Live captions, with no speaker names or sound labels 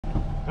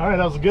All right,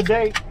 that was a good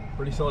day.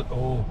 Pretty solid.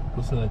 Oh,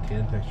 listen to that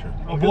tan texture.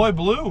 Oh boy,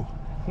 Blue.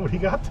 What do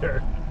you got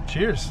there?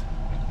 Cheers.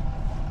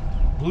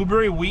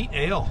 Blueberry wheat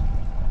ale.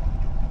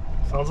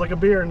 Sounds like a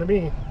beer to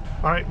me.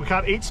 All right, we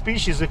caught 8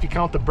 species if you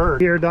count the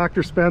bird. Here,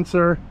 Dr.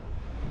 Spencer.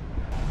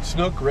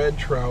 Snook, red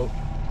trout,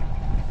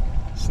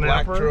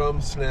 Snapper. black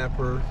drum,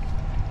 snapper.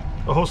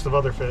 A host of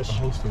other fish. A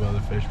host of other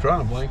fish.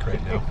 Drawing a blank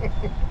right now.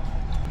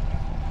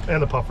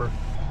 And a puffer.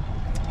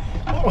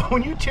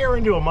 When you tear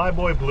into a My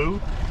Boy Blue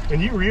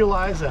and you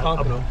realize that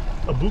Pompano.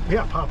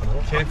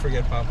 Pompano. Can't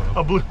forget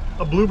Pompano.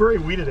 A blueberry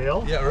wheated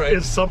ale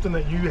is something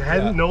that you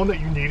hadn't known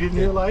that you needed in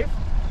your life.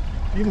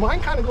 Your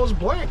mind kind of goes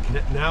blank.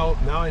 Now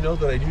I know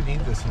that I do need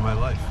this in my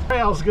life. Hey,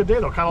 that was a good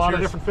day though. Caught a lot of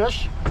different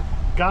fish.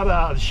 Got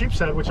a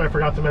sheepshead, which I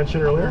forgot to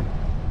mention earlier.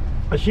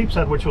 A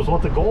sheepshead, which was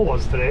what the goal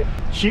was today.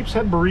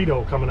 Sheepshead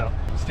burrito coming up.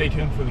 Stay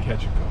tuned for the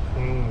catch and cook.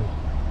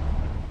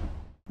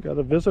 Got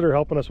a visitor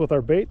helping us with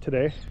our bait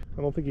today.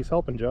 I don't think he's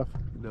helping, Jeff.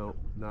 No,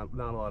 not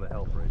a lot of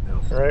help right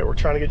now. All right, we're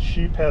trying to get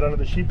sheephead under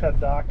the sheephead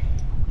dock.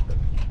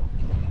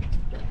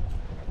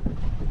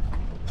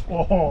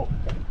 Oh,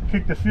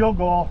 kicked the field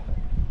goal.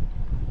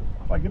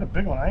 If I get a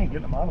big one, I ain't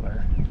getting them out of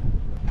there.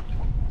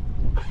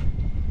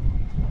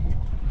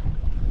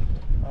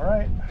 All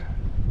right,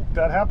 if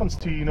that happens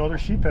to you, you know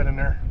there's sheephead in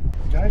there.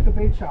 The guy at the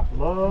bait shop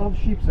loves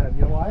sheepshead.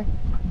 You know why?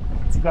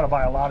 You gotta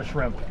buy a lot of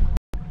shrimp.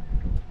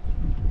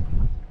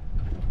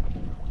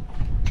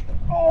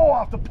 Oh,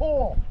 off the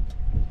pole.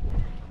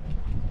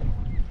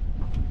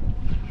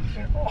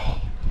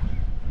 Oh.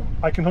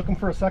 I can hook them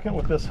for a second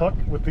with this hook,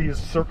 with these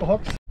circle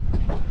hooks.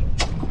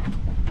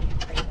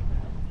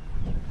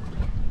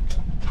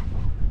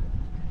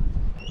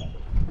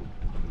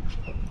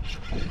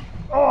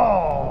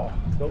 Oh!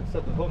 Don't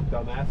set the hook,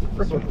 dumbass.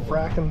 Freaking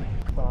fracking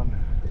on.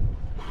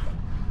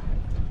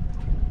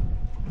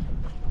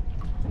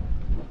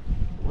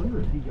 I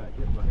wonder if he got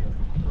hit by a...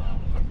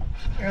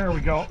 There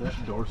we go. That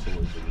dorsal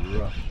is in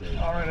rough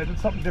shape. All right, I did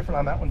something different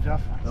on that one,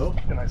 Jeff. Oh.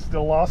 And I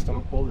still lost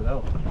him. Pulled it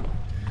out.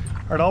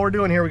 All right, all we're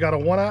doing here, we got a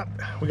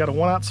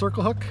 1/0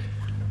 circle hook.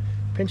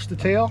 Pinch the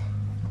tail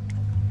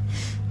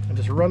and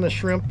just run the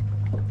shrimp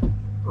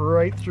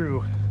right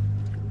through.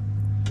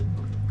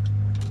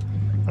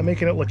 I'm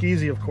making it look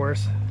easy, of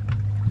course.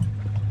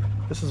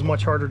 This is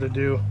much harder to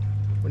do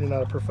when you're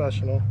not a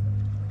professional.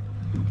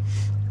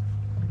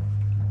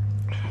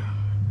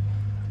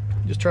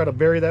 Just try to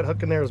bury that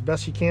hook in there as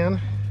best you can.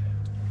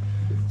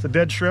 It's a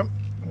dead shrimp,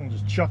 and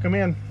just chuck them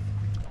in.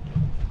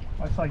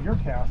 I saw your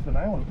cast and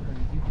I went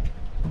crazy.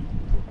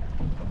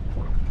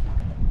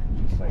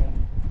 Just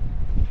saying.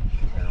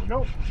 There we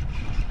go.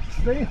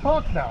 Stay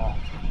hooked now.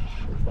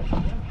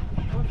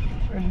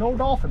 And no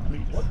dolphin,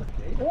 please.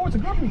 Oh, it's a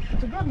good one.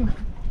 It's a good one.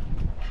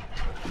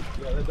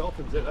 Yeah, the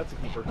dolphin's it. That's a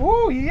keeper.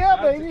 Oh, yeah,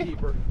 That's baby. a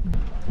keeper.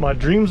 My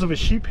dreams of a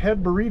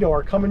sheephead burrito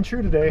are coming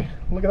true today.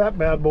 Look at that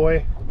bad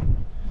boy.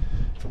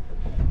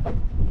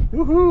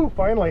 Woohoo,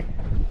 finally.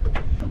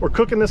 We're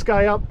cooking this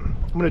guy up.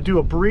 I'm gonna do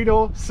a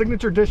burrito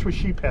signature dish with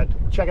sheephead.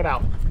 Check it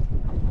out.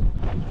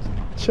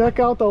 Check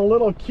out the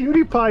little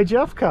cutie pie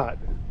Jeff caught.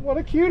 What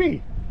a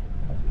cutie.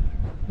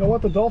 Don't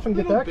let the dolphin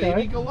get that guy.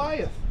 Baby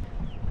Goliath.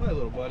 Hi,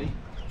 little buddy.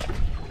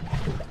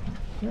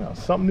 Yeah,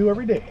 something new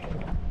every day.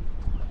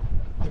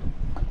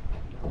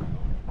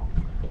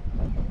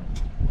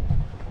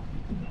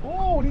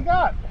 Oh, what do you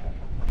got?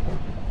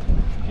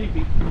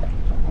 Keepy.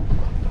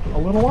 A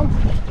little one?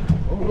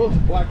 Oh, it's a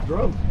black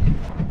drum.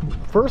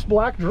 First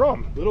black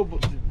drum.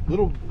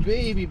 Little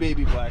baby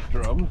black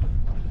drum.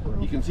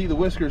 You can see the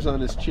whiskers on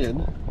his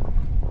chin.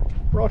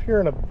 We're out here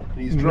in a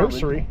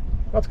nursery.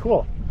 That's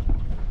cool.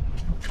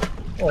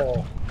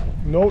 Oh,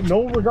 no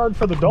regard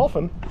for the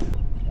dolphin.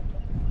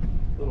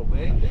 Little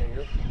bang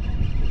danger.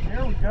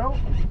 There we go.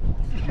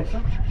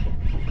 Decent.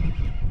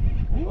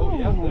 Oh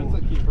yeah,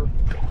 that's a keeper.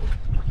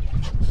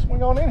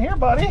 Swing on in here,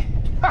 buddy.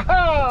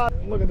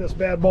 Look at this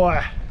bad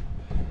boy.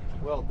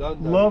 Well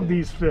done. Love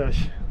these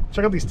fish.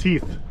 Check out these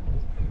teeth.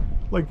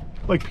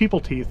 Like people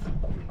teeth.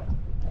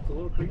 It's a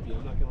little creepy,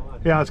 I'm not gonna lie.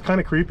 Yeah, it's kind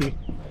of creepy.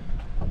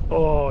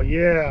 Oh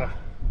yeah.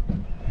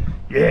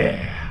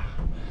 Yeah.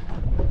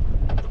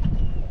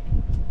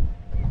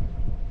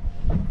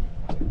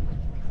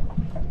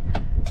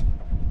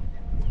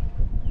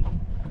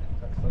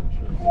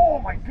 Oh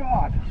my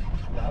God.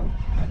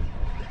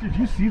 Did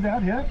you see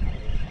that hit?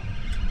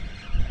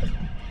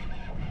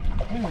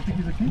 Oh, I think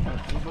he's a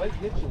keeper. He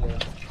might get you there.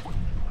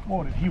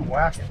 Oh, did he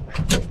whack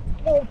it?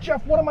 Oh,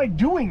 Jeff, what am I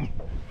doing?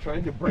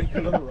 Trying to break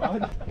another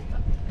rod.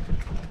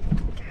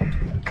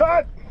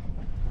 Cut!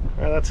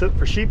 All right, that's it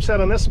for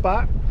sheepshead on this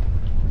spot.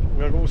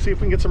 We're gonna go see if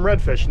we can get some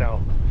redfish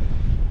now.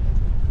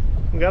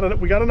 We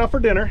got enough for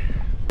dinner.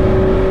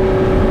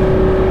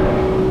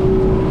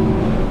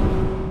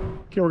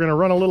 Okay, we're gonna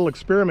run a little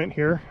experiment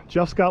here.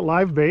 Jeff's got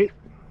live bait.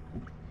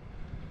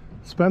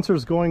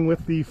 Spencer's going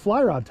with the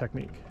fly rod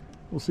technique.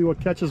 We'll see what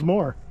catches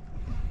more.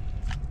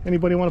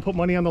 Anybody want to put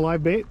money on the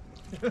live bait?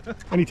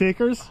 Any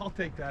takers? I'll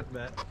take that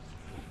bet.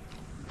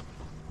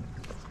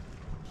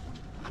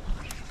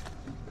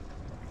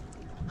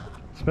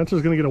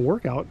 Spencer's gonna get a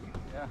workout.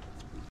 Yeah.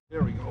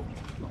 There we go.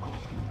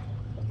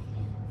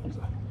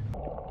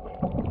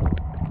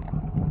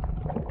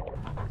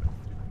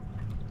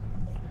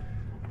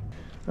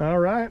 All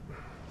right,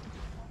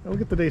 we'll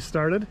get the day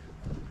started.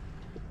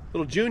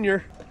 Little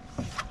junior.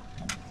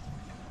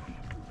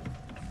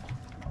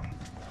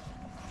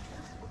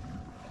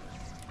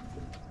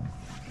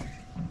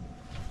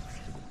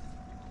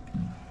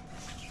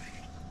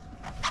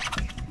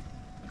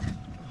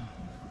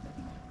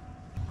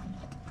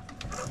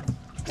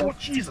 Oh,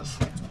 Jesus.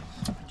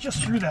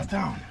 Just threw that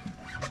down.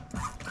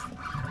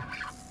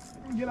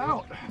 Get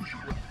out.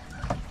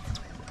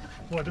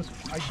 Boy,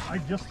 I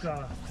just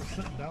was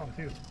sitting down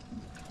too.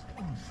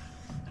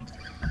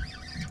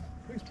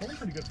 He's pulling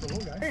pretty good for a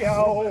little guy. Hey,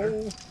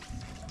 ow.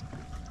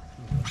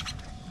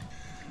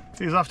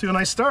 He's off to a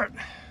nice start.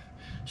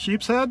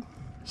 Sheep's head,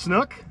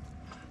 snook.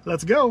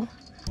 Let's go.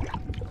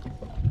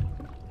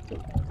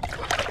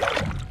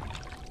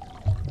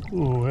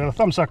 Ooh, and a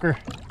thumb sucker.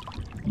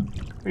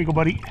 There you go,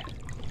 buddy.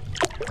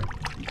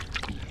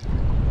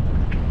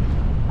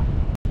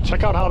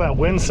 Check out how that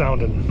wind's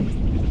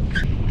sounding.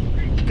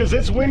 Because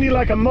it's windy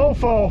like a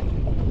mofo.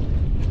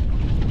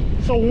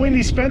 So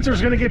windy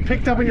Spencer's gonna get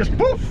picked up and just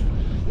poof.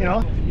 You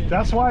know,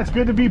 that's why it's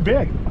good to be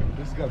big.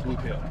 This has got blue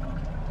tail.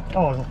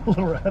 Oh, a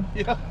little red.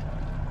 Yeah.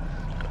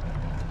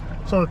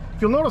 So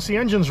you'll notice the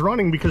engine's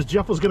running because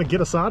Jeff was gonna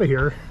get us out of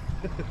here.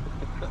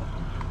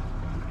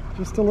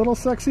 Just a little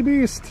sexy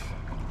beast.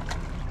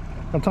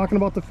 I'm talking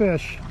about the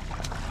fish.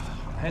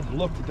 I had to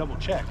look to double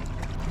check.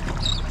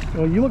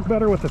 Well, you look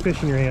better with the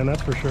fish in your hand,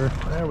 that's for sure.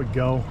 There we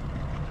go.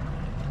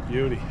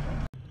 Beauty.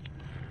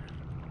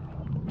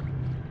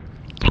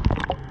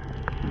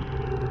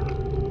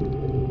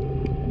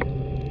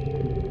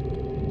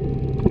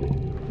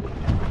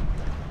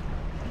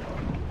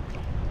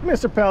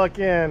 Mr.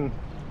 Pelican.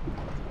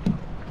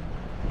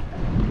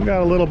 We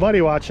got a little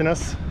buddy watching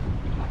us.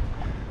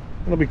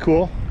 It'll be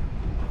cool.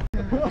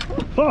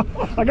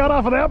 I got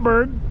off of that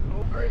bird.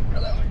 All right, go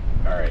that way.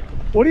 All right.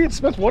 What are you,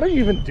 Spence? What are you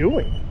even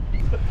doing?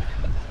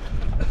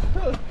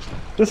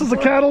 This is a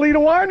Catalina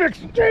wine mix.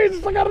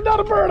 Jesus, I got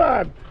another bird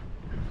on.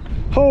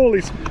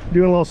 Holy,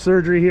 doing a little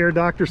surgery here,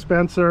 Dr.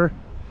 Spencer,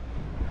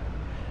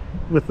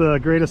 with a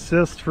great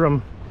assist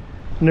from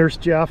Nurse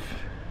Jeff.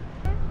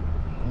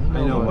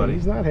 I know, buddy.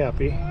 He's not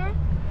happy.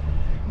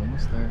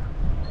 Almost there.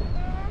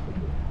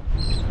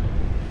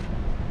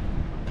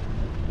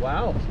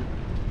 Wow.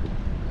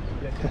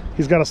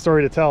 He's got a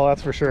story to tell,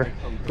 that's for sure.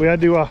 We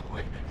had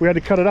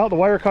to cut it out. The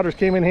wire cutters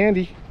came in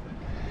handy.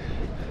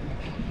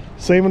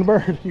 Saving the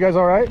bird. You guys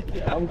all right?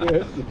 Yeah, I'm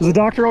good. Is the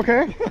doctor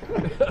okay?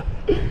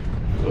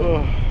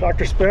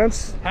 Dr.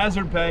 Spence.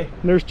 Hazard pay.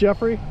 Nurse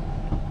Jeffrey.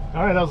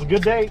 All right, that was a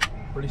good day.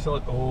 Pretty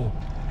solid. Oh.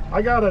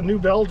 I got a new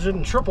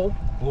Belgian triple.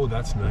 Oh,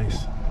 that's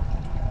nice.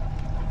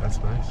 That's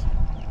nice.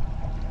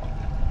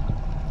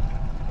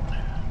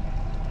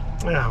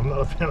 Yeah, I'm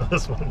not a fan of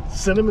this one.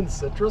 Cinnamon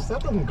citrus,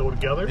 that doesn't go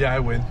together. Yeah, I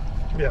win.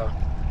 Yeah,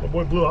 my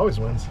boy Blue always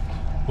wins.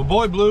 Well,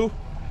 boy Blue.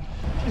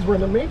 He's we're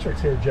in the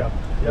Matrix here, Jeff.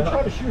 We're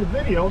trying to shoot a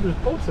video, there's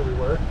boats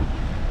everywhere.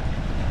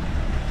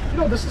 You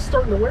know, this is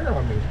starting to wear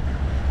on me.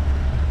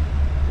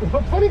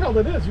 But funny how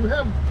that is. You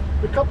have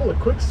a couple of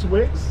quick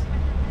swigs.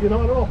 You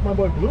know, I don't know if my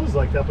boy Blue's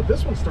like that, but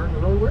this one's starting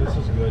to really wear This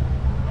on is me. good.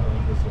 I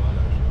like this a lot,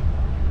 actually.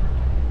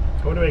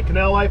 Oh, anyway,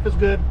 canal life is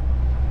good.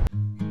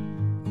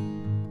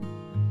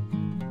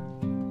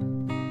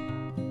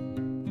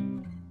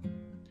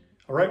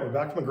 All right, we're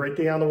back from a great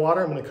day on the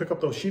water. I'm gonna cook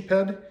up those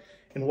sheephead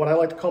in what I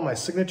like to call my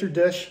signature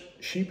dish,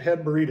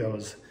 sheephead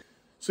burritos.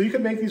 So you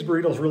can make these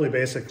burritos really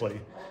basically,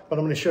 but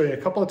I'm gonna show you a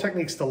couple of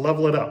techniques to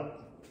level it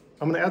up.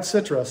 I'm gonna add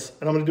citrus,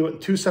 and I'm gonna do it in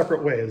two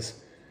separate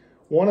ways.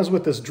 One is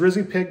with this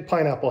Drizzy Pig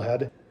pineapple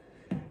head,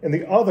 and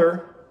the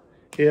other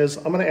is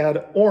I'm gonna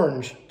add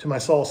orange to my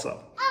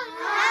salsa.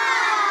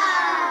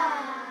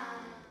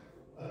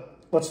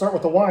 Let's start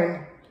with the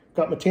wine.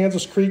 Got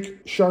Matanzas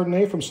Creek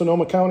Chardonnay from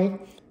Sonoma County.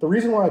 The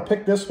reason why I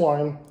picked this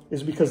wine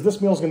is because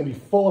this meal is going to be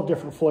full of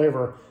different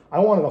flavor. I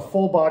wanted a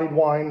full-bodied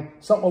wine,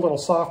 something a little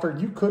softer.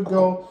 You could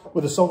go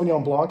with a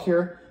Sauvignon Blanc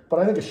here, but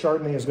I think a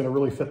Chardonnay is going to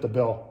really fit the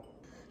bill.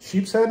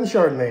 Sheep's head and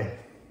Chardonnay.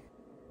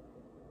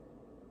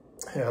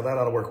 Yeah, that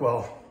ought to work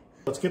well.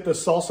 Let's get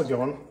this salsa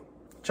going.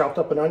 Chopped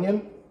up an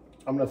onion.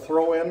 I'm going to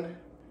throw in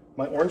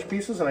my orange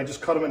pieces, and I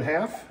just cut them in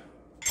half.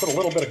 Put a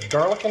little bit of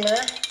garlic in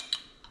there.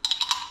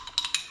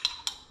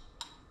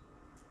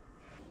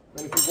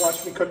 And if you've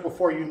watched me cook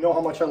before, you know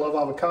how much I love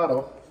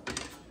avocado.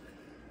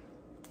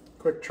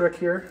 Quick trick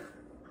here.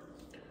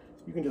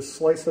 You can just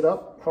slice it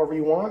up however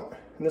you want.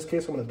 In this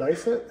case, I'm going to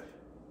dice it.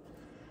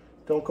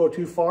 Don't go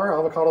too far.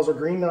 Avocados are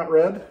green, not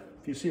red.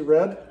 If you see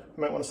red,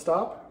 you might want to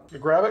stop. You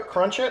grab it,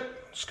 crunch it,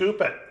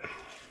 scoop it.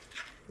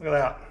 Look at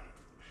that.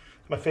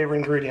 It's my favorite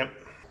ingredient.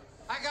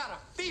 I got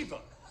a fever,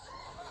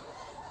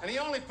 and the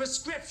only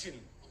prescription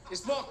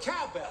is more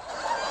cowbell.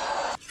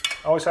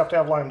 Always have to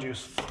have lime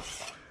juice.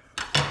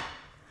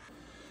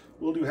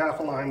 We'll do half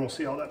a lime, we'll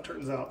see how that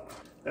turns out.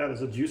 That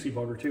is a juicy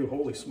bugger too,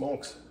 holy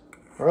smokes.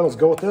 All right, let's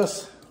go with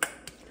this.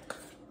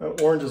 That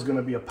orange is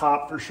gonna be a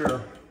pop for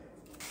sure.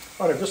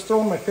 All right, I'm just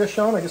throwing my fish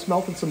on. I just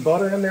melted some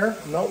butter in there.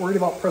 I'm not worried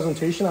about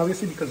presentation,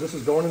 obviously, because this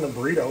is going in a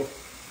burrito.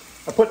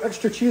 I put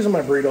extra cheese in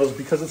my burritos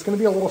because it's gonna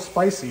be a little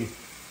spicy.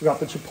 We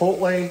got the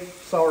chipotle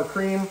sour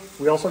cream.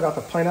 We also got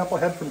the pineapple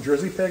head from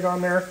Jersey Pig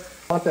on there.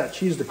 I want that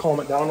cheese to calm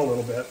it down a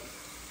little bit.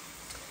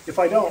 If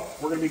I don't,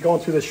 we're gonna be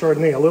going through this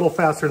Chardonnay a little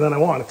faster than I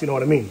want, if you know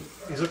what I mean.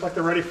 These look like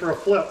they're ready for a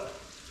flip.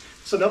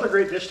 It's another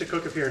great dish to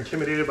cook if you're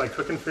intimidated by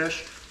cooking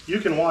fish. You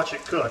can watch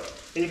it cook.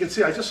 And you can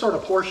see I just sort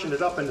of portioned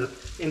it up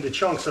into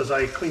chunks as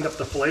I cleaned up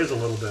the fillets a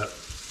little bit.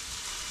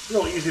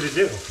 Real easy to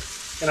do.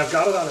 And I've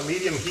got it on a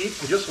medium heat.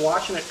 I'm just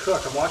watching it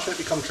cook. I'm watching it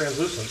become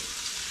translucent.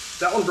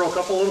 That one broke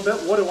up a little bit.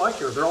 What do I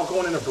care? They're all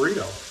going in a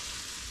burrito.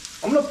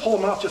 I'm gonna pull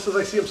them out just as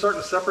I see them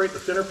starting to separate the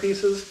thinner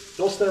pieces.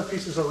 Those thinner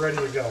pieces are ready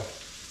to go.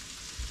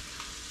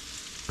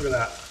 Look at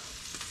that.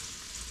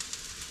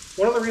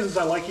 One of the reasons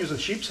I like using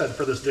sheepshead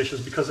for this dish is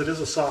because it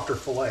is a softer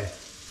fillet.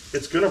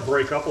 It's gonna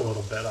break up a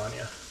little bit on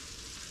you.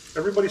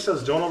 Everybody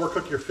says don't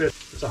overcook your fish.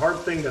 It's a hard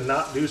thing to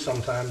not do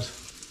sometimes.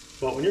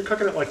 But when you're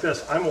cooking it like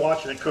this, I'm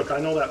watching it cook. I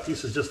know that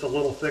piece is just a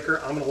little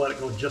thicker. I'm gonna let it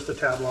go just a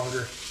tad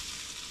longer.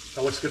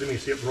 That looks good to me.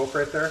 See it broke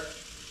right there?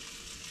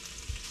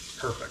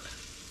 Perfect.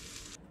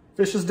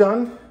 Fish is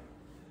done.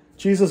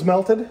 Cheese is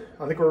melted.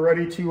 I think we're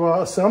ready to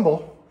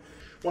assemble.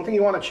 One thing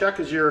you want to check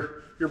is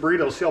your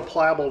burritos. See how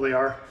pliable they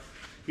are.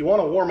 You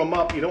want to warm them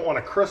up. You don't want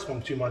to crisp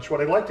them too much.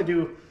 What I'd like to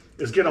do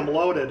is get them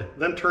loaded,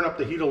 then turn up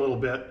the heat a little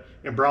bit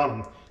and brown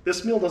them.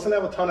 This meal doesn't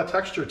have a ton of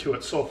texture to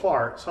it so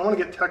far, so I want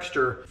to get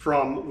texture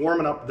from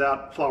warming up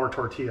that flour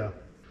tortilla.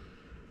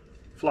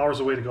 Flour's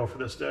the way to go for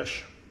this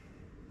dish.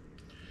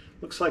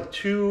 Looks like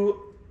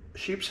 2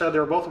 sheepshead,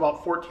 they're both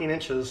about 14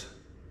 inches,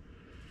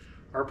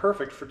 are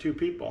perfect for 2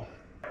 people.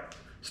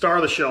 Star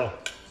of the show.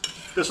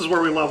 This is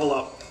where we level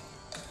up.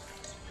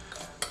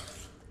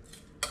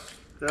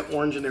 That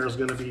orange in there is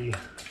gonna be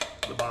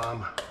the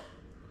bomb.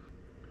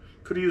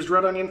 Could have used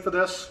red onion for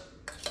this.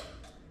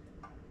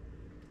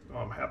 Oh,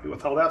 I'm happy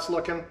with how that's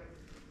looking. A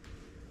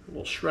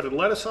little shredded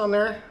lettuce on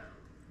there.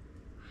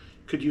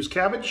 Could use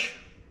cabbage.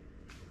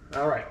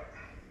 All right.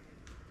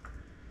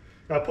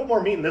 Now I put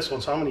more meat in this one,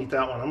 so I'm gonna eat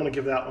that one. I'm gonna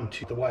give that one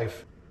to the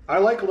wife. I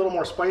like a little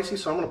more spicy,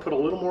 so I'm gonna put a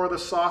little more of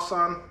this sauce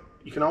on.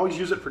 You can always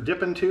use it for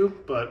dipping too,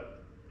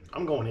 but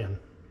I'm going in.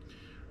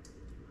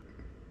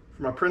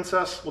 For my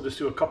princess, we'll just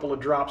do a couple of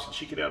drops and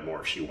she can add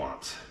more if she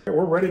wants. Okay,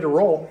 we're ready to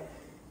roll.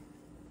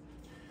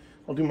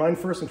 I'll do mine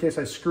first in case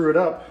I screw it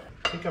up.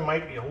 I think I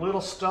might be a little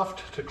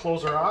stuffed to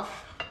close her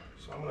off,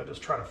 so I'm gonna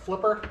just try to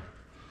flip her.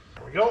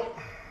 There we go.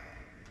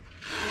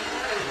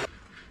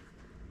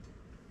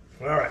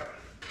 All right.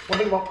 One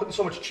thing about putting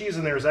so much cheese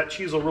in there is that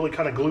cheese will really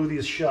kind of glue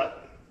these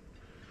shut.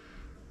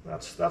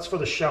 That's for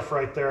the chef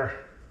right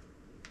there.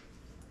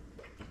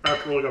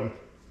 That's really good.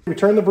 We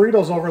turn the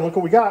burritos over and look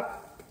what we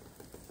got.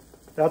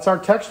 That's our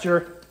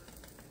texture.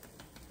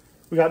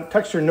 We got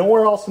texture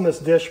nowhere else in this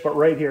dish but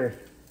right here.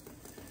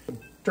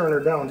 Turn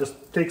her down,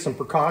 just take some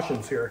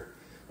precautions here.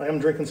 I am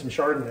drinking some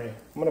Chardonnay.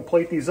 I'm gonna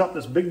plate these up.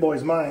 This big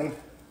boy's mine.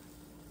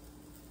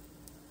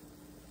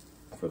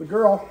 For the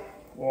girl.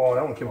 Oh,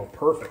 that one came out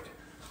perfect.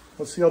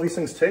 Let's see how these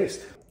things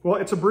taste. Well,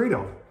 it's a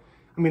burrito.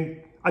 I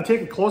mean, I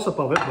take a close-up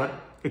of it, but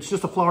it's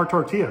just a flour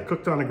tortilla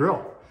cooked on a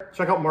grill.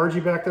 Check out Margie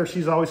back there.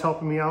 She's always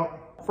helping me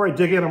out. Before I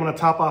dig in, I'm gonna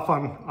top off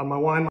on my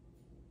wine.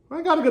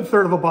 I got a good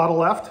third of a bottle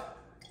left.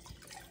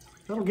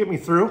 That'll get me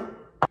through.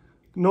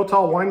 No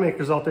tall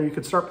winemakers out there, you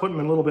could start putting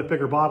them in a little bit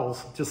bigger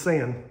bottles. Just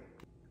saying.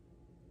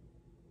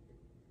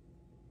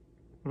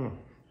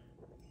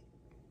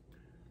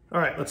 All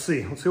right, let's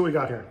see. Let's see what we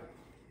got here.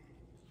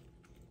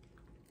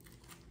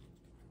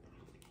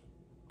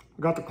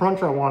 Got the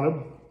crunch I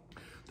wanted.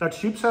 That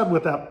sheepshead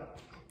with that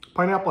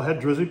pineapple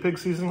head Jersey Pig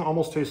seasoning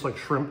almost tastes like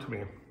shrimp to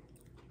me.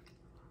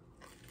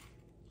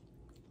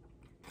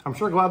 I'm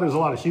sure glad there's a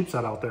lot of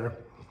sheepshead out there.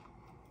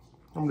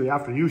 I'm gonna be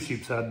after you,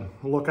 sheepshead.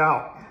 Look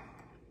out.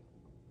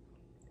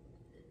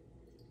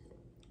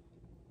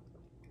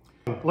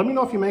 Let me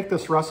know if you make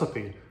this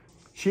recipe.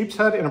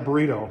 Sheepshead in a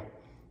burrito.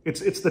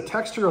 It's the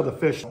texture of the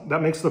fish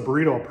that makes the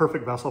burrito a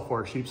perfect vessel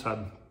for a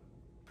sheepshead.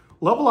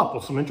 Level up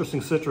with some interesting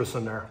citrus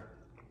in there.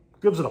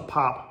 Gives it a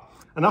pop.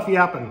 Enough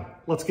yapping,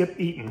 let's get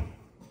eating.